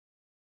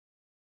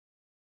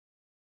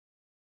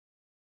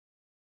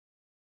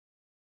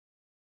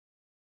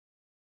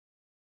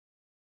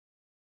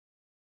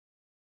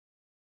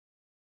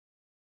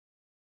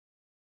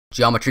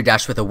Geometry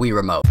Dash with a Wii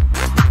remote.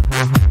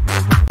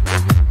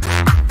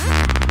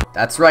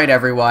 That's right,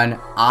 everyone.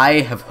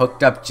 I have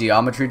hooked up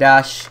Geometry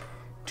Dash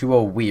to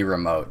a Wii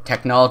remote.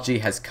 Technology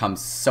has come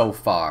so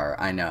far,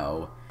 I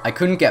know. I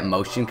couldn't get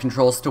motion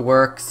controls to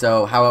work,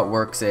 so how it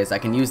works is I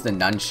can use the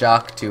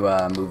nunchuck to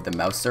move the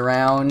mouse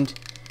around,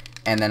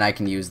 and then I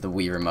can use the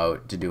Wii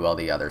remote to do all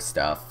the other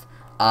stuff.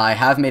 I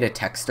have made a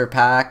texture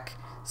pack,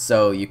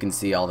 so you can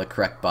see all the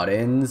correct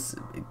buttons.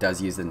 It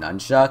does use the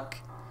nunchuck.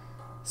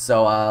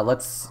 So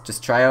let's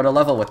just try out a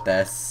level with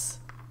this.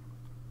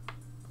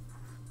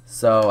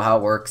 So how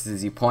it works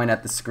is you point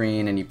at the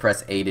screen and you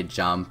press A to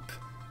jump.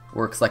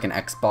 Works like an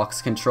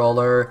Xbox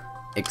controller,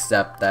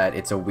 except that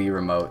it's a Wii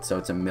remote, so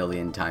it's a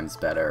million times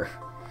better.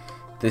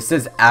 This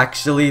is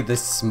actually the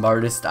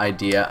smartest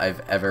idea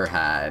I've ever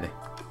had.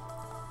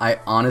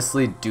 I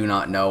honestly do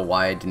not know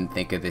why I didn't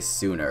think of this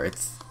sooner.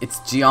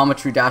 It's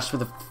Geometry Dash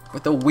with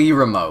a Wii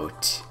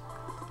remote.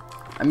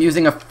 I'm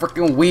using a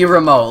freaking Wii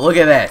remote. Look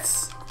at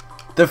this.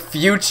 The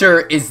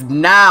future is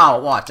now!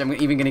 Watch, I'm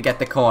even gonna get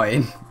the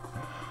coin.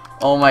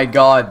 Oh my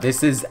god,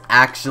 this is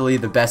actually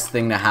the best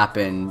thing to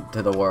happen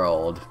to the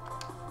world.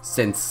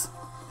 Since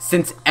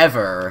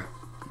ever.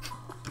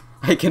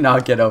 I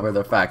cannot get over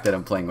the fact that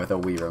I'm playing with a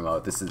Wii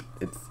remote.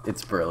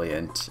 It's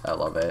brilliant. I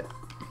love it.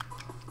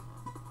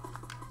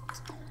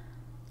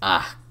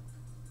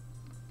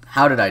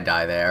 How did I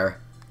die there?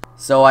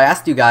 So I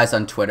asked you guys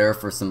on Twitter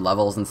for some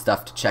levels and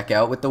stuff to check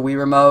out with the Wii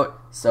remote,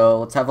 so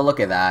let's have a look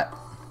at that.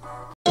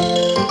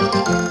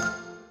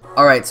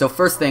 Alright, so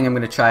first thing I'm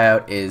going to try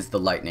out is the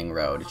lightning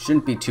road. It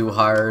shouldn't be too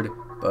hard,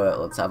 but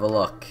let's have a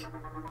look.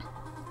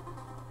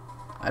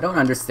 I don't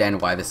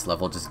understand why this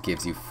level just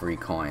gives you free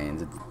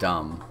coins. It's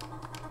dumb.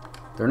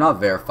 They're not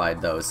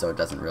verified though, so it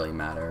doesn't really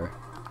matter.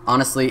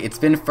 Honestly, it's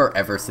been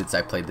forever since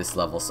I played this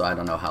level, so I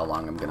don't know how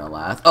long I'm going to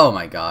last. Oh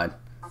my god.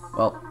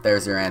 Well,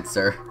 there's your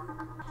answer.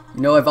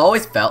 You know, I've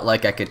always felt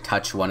like I could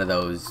touch one of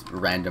those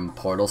random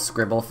portal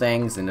scribble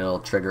things and it'll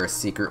trigger a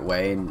secret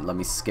way and let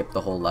me skip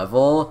the whole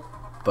level,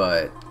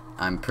 but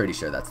I'm pretty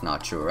sure that's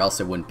not true, or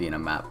else it wouldn't be in a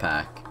map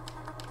pack.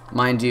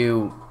 Mind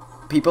you,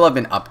 people have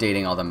been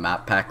updating all the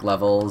map pack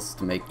levels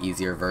to make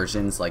easier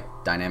versions, like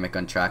Dynamic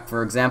on Track,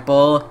 for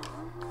example,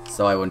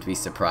 so I wouldn't be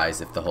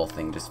surprised if the whole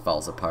thing just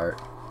falls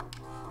apart.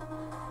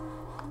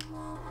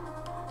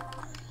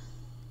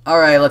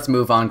 Alright, let's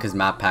move on because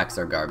map packs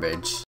are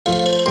garbage.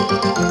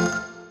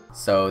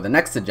 So the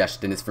next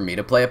suggestion is for me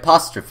to play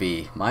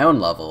Apostrophe, my own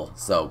level,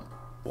 so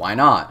why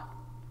not?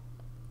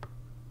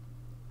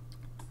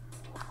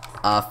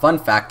 Fun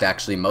fact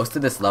actually, most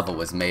of this level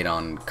was made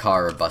on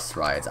car or bus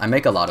rides. I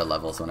make a lot of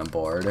levels when I'm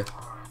bored.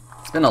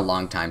 It's been a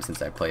long time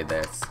since I played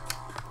this.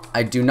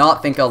 I do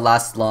not think I'll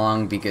last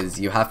long because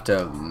you have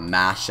to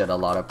mash at a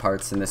lot of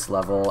parts in this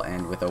level,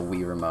 and with a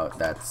Wii remote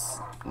that's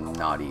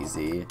not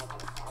easy.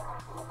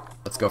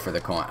 Let's go for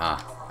the coin.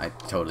 I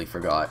totally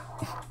forgot.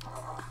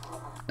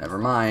 Never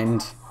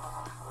mind.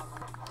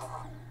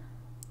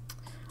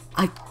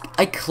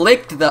 I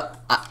clicked the...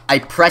 I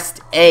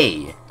pressed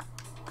A.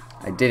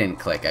 I didn't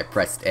click, I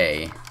pressed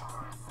A.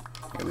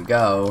 Here we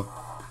go.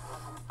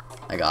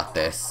 I got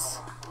this.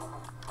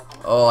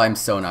 Oh, I'm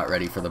so not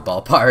ready for the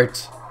ball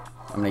part.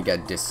 I'm gonna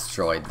get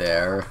destroyed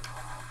there.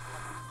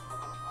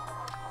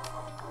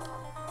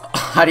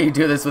 How do you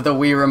do this with a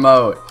Wii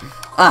remote?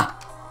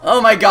 Oh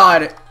my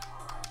god!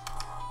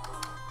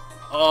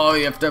 Oh,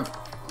 you have to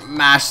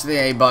mash the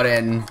A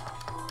button.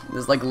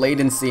 There's like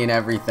latency and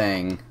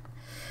everything.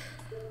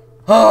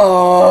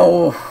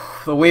 Oh,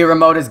 the Wii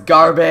remote is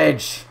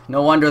garbage.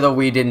 No wonder the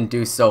Wii didn't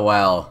do so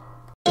well.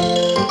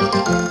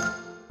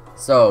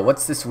 So,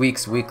 what's this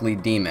week's weekly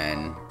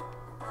demon?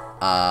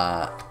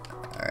 Alright,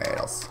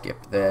 I'll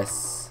skip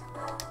this.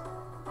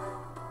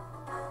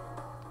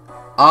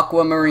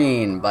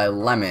 Aquamarine by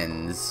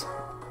Lemons.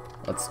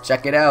 Let's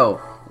check it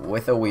out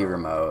with a Wii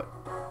remote.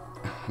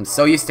 I'm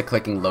so used to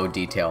clicking low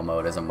detail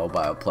mode as a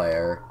mobile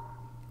player.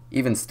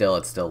 Even still,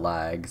 it still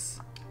lags.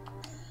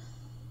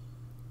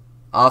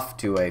 Off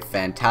to a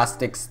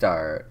fantastic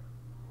start.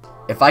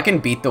 If I can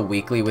beat the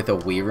weekly with a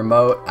Wii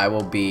remote, I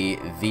will be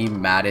the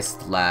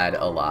maddest lad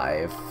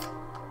alive.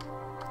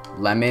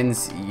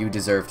 Lemons, you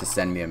deserve to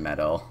send me a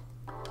medal.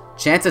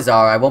 Chances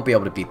are I won't be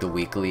able to beat the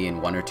weekly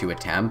in 1 or 2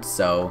 attempts,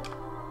 so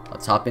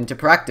let's hop into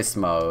practice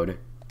mode.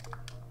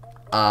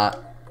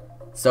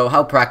 So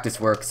how practice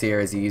works here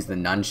is you use the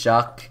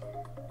nunchuck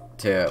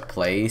to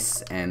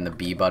place and the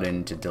B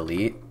button to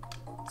delete.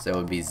 So it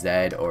would be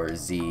Z or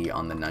Z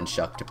on the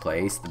nunchuck to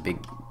place, the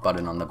big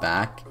button on the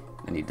back,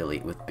 and you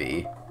delete with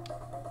B.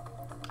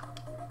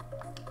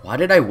 Why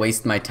did I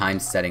waste my time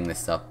setting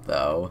this up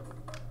though?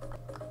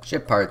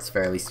 Ship part's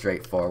fairly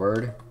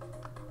straightforward.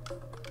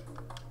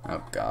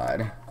 Oh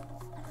god.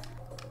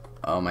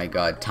 Oh my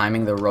god,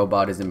 timing the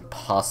robot is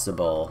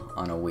impossible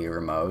on a Wii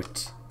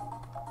remote.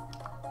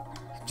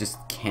 Just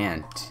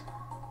can't.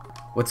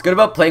 What's good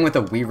about playing with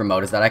a Wii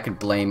remote is that I could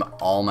blame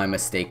all my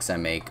mistakes I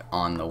make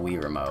on the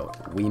Wii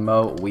remote.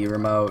 Wiimote, Wii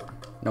remote.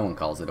 No one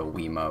calls it a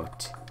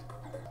Wiimote.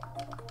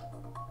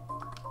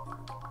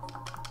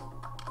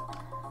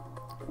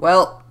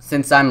 Well,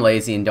 Since I'm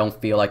lazy and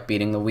don't feel like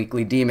beating the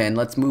weekly demon,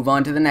 let's move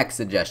on to the next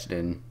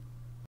suggestion.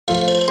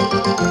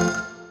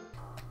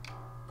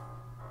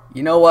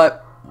 You know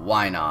what?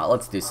 Why not?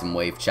 Let's do some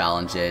wave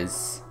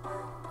challenges.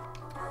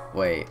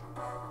 Wait,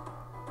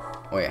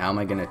 how am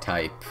I gonna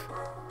type?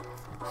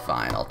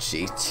 Fine, I'll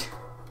cheat.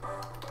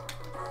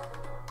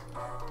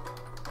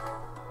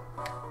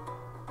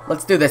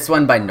 Let's do this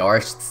one by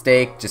Nourished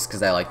Steak, just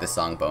because I like the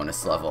song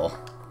bonus level.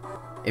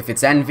 If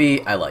it's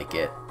Envy, I like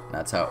it.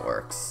 That's how it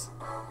works.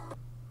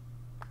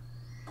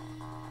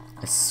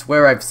 I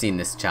swear I've seen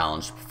this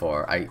challenge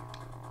before. I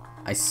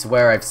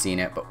swear I've seen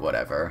it, but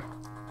whatever.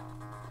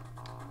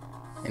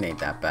 It ain't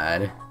that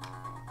bad.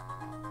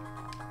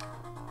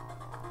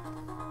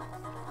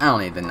 I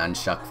don't need the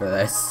nunchuck for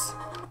this.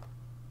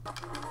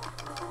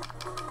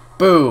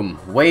 Boom!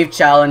 Wave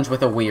challenge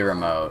with a Wii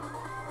remote.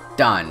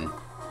 Done.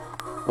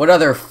 What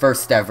other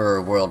first ever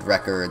world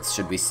records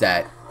should we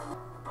set?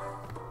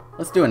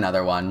 Let's do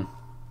another one.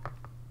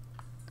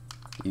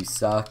 You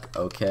suck.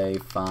 Okay,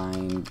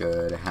 fine,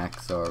 good.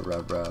 Hacksaw,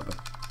 rub.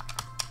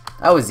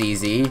 That was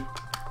easy.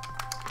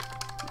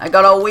 I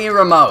got a Wii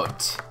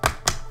remote.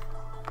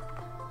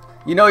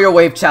 You know your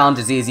wave challenge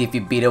is easy if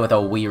you beat it with a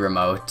Wii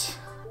remote.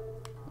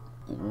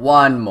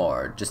 One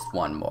more. Just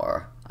one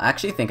more. I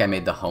actually think I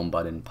made the home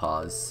button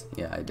pause.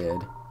 Yeah, I did.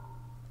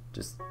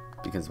 Just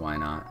because why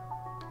not?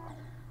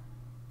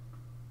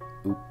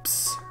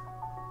 Oops.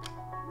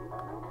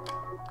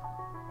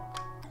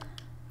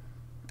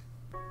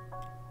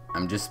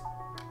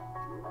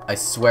 I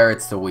swear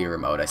it's the Wii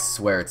remote. I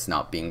swear it's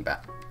not being bad.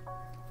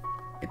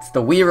 It's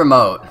the Wii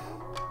remote.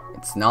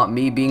 It's not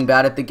me being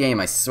bad at the game,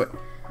 I swear.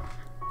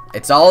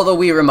 It's all the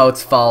Wii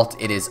remote's fault.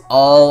 It is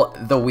all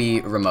the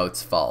Wii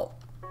remote's fault.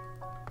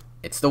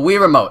 It's the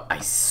Wii remote. I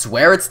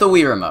swear it's the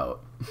Wii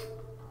remote.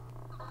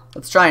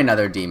 Let's try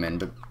another demon,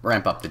 but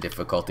ramp up the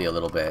difficulty a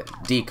little bit.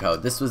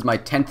 Decode. This was my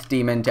 10th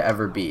demon to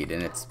ever beat,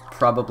 and it's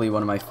probably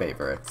one of my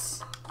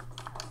favorites.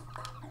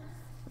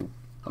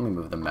 Let me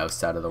move the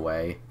mouse out of the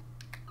way.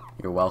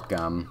 You're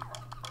welcome.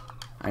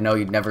 I know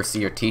you'd never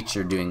see your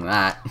teacher doing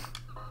that.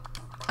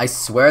 I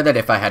swear that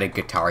if I had a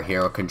Guitar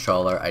Hero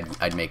controller,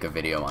 I'd make a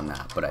video on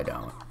that, but I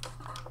don't.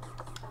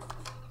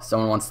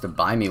 Someone wants to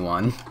buy me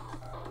one.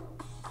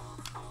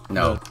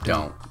 No,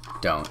 don't.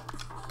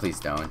 Please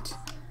don't.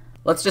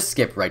 Let's just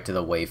skip right to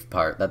the wave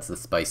part. That's the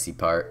spicy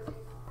part.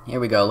 Here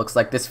we go. Looks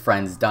like this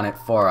friend's done it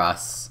for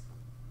us.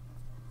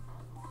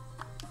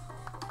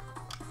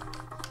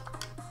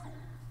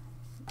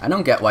 I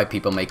don't get why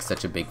people make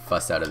such a big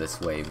fuss out of this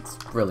wave. It's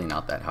really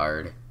not that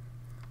hard.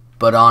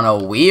 But on a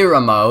Wii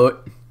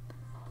remote,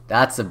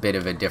 that's a bit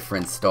of a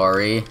different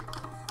story. You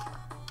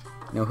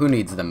know, who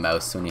needs the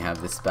mouse when you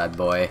have this bad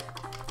boy?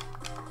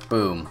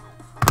 Boom.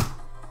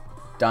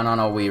 Done on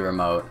a Wii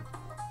remote.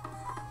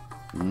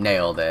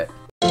 Nailed it.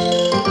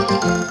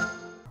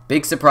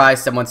 Big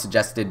surprise, someone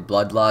suggested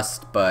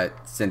Bloodlust,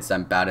 but since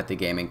I'm bad at the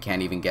game and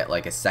can't even get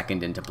like a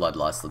second into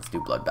Bloodlust, let's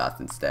do Bloodbath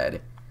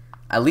instead.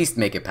 At least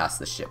make it past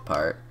the shit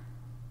part.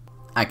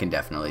 I can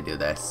definitely do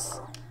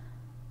this.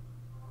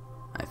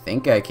 I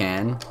think I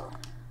can.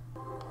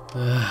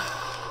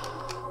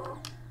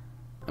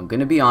 I'm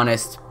gonna be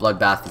honest,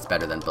 Bloodbath is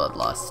better than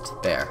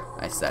Bloodlust. There,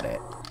 I said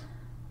it.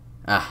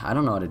 I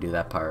don't know how to do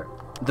that part.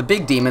 The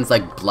big demons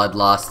like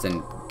Bloodlust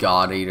and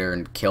God Eater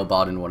and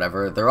Killbot and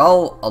whatever, they're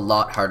all a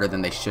lot harder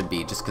than they should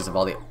be just because of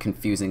all the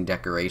confusing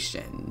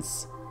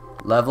decorations.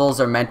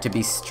 Levels are meant to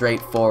be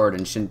straightforward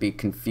and shouldn't be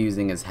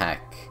confusing as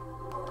heck.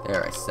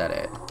 There, I said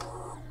it.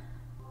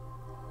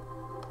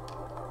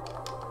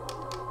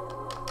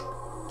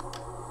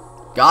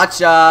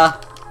 Gotcha!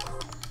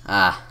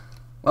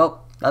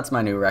 Well, that's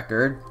my new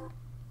record.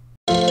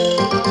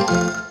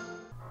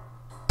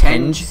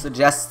 Tenge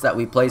suggests that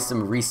we play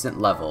some recent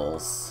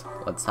levels.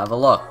 Let's have a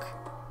look.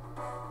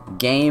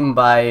 Game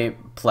by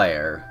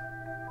player.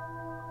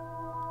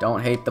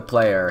 Don't hate the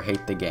player,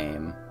 hate the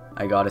game.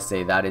 I gotta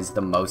say, that is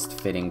the most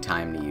fitting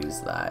time to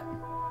use that.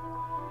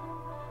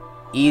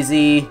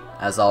 Easy,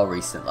 as all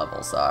recent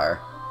levels are.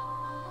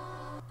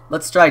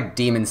 Let's try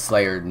Demon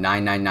Slayer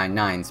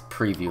 9999's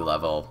preview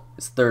level.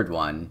 His third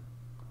one.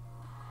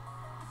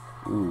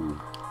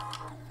 Ooh,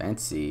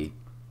 fancy.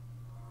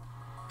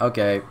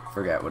 Okay,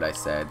 forget what I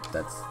said.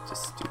 That's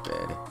just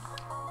stupid.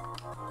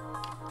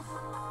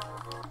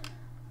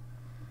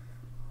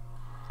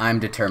 I'm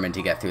determined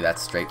to get through that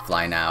straight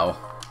fly now.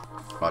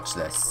 Watch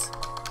this.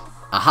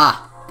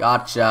 Aha!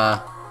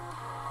 Gotcha!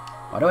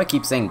 Why do I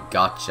keep saying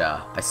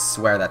gotcha? I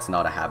swear that's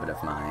not a habit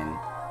of mine.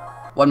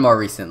 One more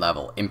recent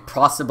level.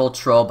 Impossible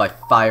Troll by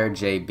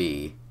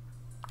FireJB.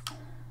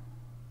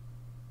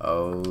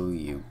 Oh,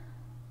 you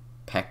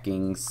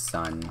pecking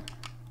son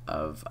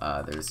of...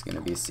 there's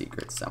gonna be a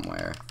secret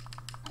somewhere.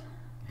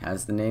 It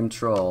has the name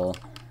Troll.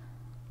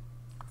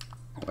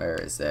 Where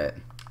is it?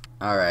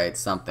 Alright,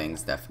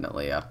 something's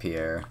definitely up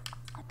here.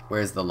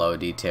 Where's the low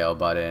detail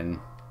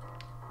button?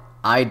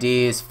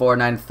 ID is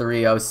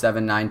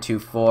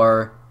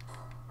 493-07924.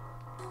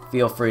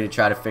 Feel free to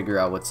try to figure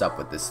out what's up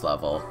with this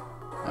level.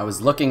 I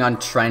was looking on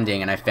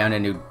trending and I found a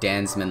new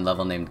Dansman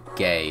level named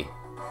Gay.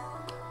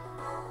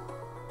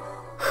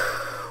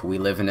 we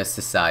live in a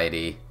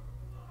society.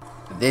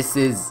 This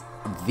is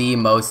the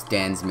most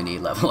Dansman-y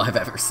level I've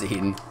ever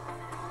seen.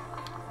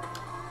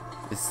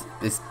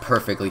 This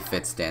perfectly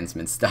fits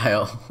Dansman's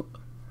style.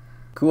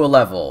 Cool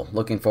level.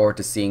 Looking forward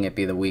to seeing it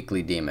be the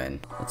weekly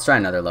demon. Let's try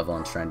another level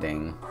in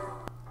trending.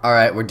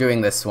 Alright, we're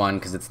doing this one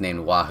because it's named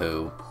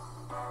Wahoo.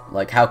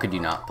 Like, how could you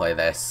not play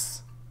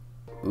this?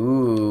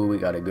 Ooh, we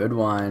got a good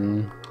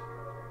one.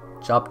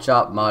 Chop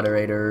chop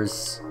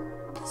moderators.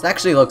 This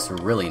actually looks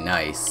really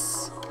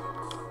nice.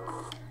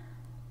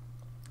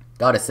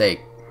 Gotta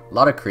say, a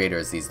lot of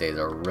creators these days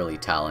are really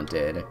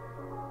talented.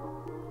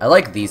 I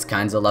like these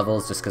kinds of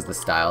levels just because the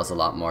style is a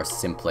lot more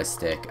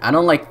simplistic. I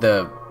don't like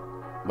the,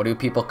 what do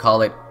people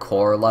call it,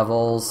 core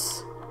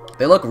levels?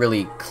 They look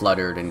really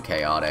cluttered and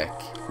chaotic.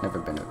 Never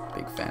been a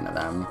big fan of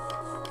them.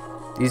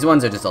 These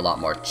ones are just a lot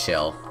more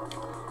chill.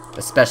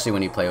 Especially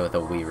when you play with a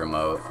Wii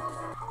remote.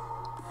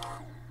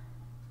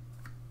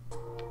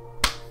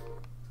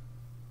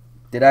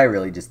 Did I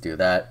really just do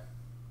that?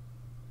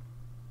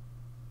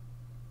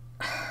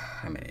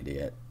 I'm an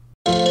idiot.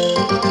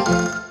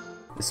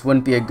 This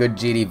wouldn't be a good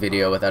GD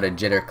video without a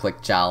jitter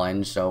click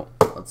challenge, so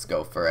let's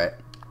go for it.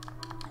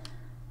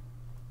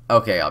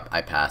 Okay,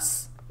 I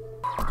pass.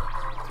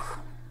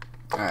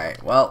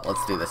 Alright, well,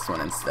 let's do this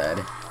one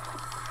instead.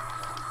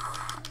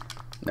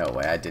 No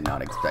way, I did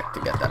not expect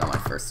to get that on my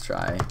first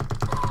try.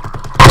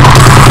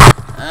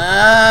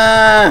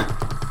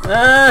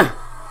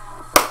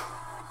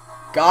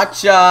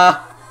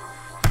 Gotcha!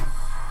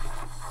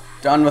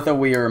 Done with a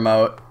Wii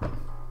remote.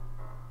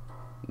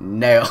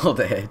 Nailed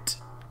it.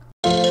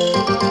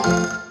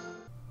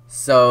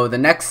 So the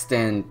next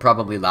and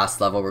probably last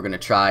level we're going to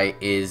try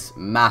is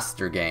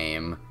Master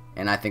Game.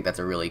 And I think that's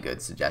a really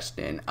good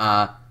suggestion.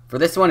 For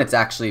this one, it's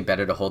actually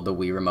better to hold the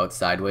Wii remote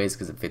sideways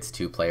because it fits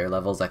 2-player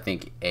levels. I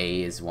think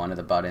A is one of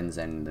the buttons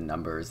and the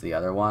number is the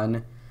other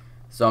one.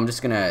 So I'm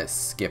just going to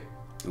skip.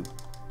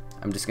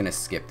 I'm just going to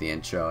skip the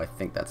intro. I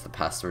think that's the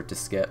password to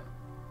skip.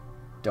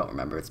 Don't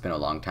remember. It's been a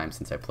long time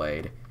since I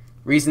played.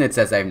 Reason it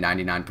says I have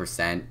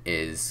 99%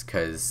 is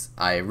because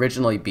I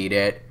originally beat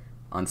it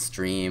on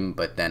stream,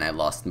 but then I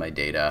lost my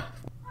data.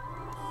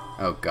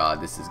 Oh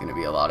god, this is going to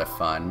be a lot of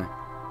fun.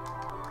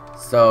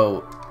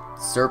 So,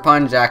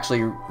 Serpunj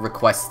actually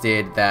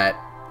requested that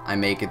I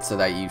make it so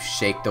that you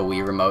shake the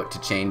Wii remote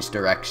to change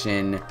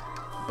direction,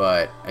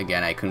 but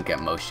again, I couldn't get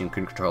motion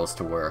controls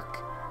to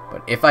work.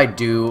 But if I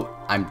do,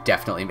 I'm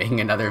definitely making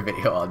another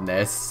video on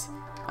this.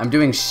 I'm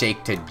doing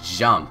shake to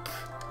jump.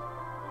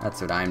 That's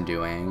what I'm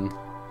doing.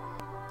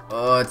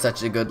 Oh, it's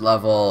such a good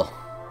level.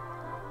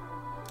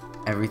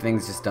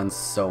 Everything's just done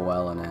so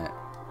well in it.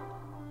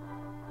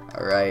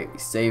 Alright, we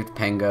saved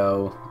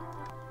Pengo.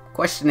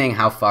 Questioning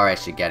how far I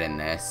should get in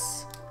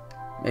this.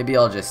 Maybe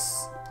I'll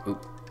just...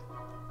 Oop.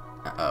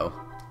 Uh-oh.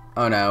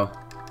 Oh no.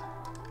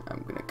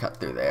 I'm gonna cut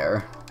through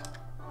there.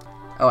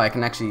 Oh, I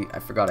can actually... I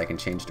forgot I can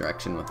change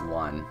direction with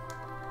 1.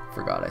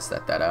 Forgot I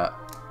set that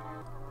up.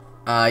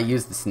 I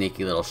used the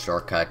sneaky little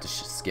shortcut to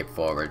skip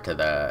forward to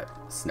the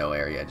snow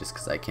area just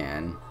because I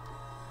can.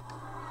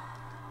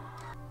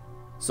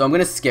 So I'm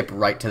gonna skip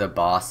right to the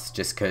boss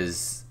just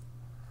because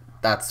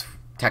that's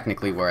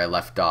technically where I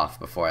left off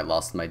before I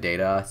lost my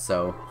data,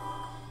 so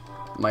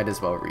might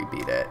as well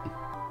rebeat it.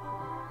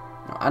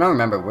 No, I don't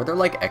remember, were there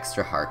like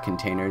extra heart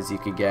containers you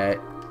could get?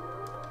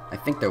 I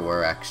think there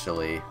were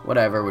actually.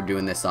 Whatever, we're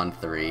doing this on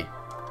 3.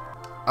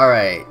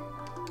 Alright,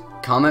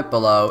 comment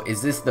below,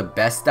 is this the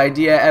best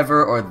idea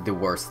ever or the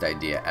worst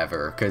idea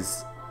ever?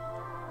 Because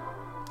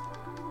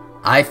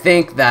I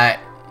think that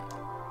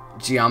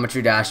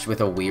Geometry Dash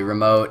with a Wii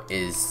remote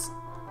it's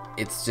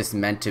just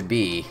meant to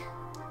be.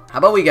 How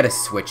about we get a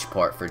Switch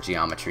port for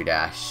Geometry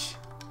Dash?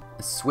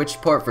 A Switch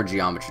port for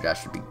Geometry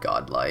Dash would be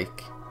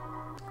godlike.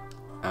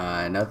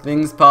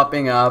 Nothing's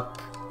popping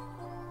up.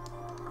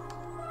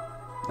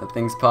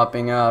 Nothing's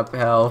popping up,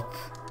 help.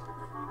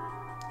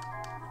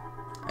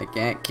 I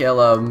can't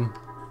kill him.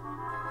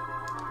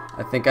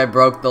 I think I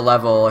broke the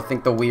level. I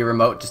think the Wii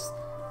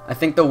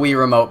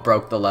remote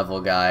broke the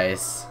level,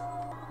 guys.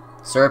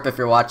 Serp, if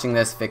you're watching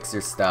this, fix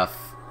your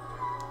stuff.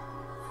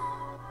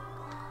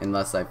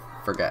 Unless I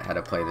forget how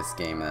to play this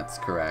game, that's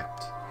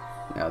correct.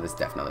 No, this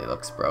definitely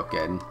looks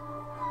broken.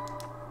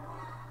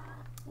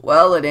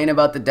 Well, it ain't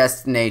about the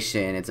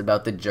destination, it's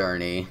about the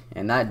journey.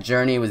 And that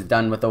journey was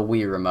done with a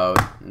Wii remote,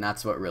 and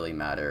that's what really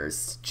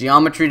matters.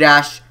 Geometry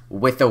Dash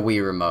with a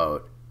Wii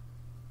remote.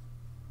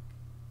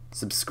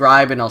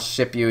 Subscribe and I'll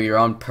ship you your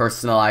own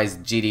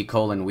personalized GD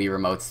Wii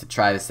remotes to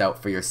try this out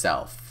for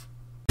yourself.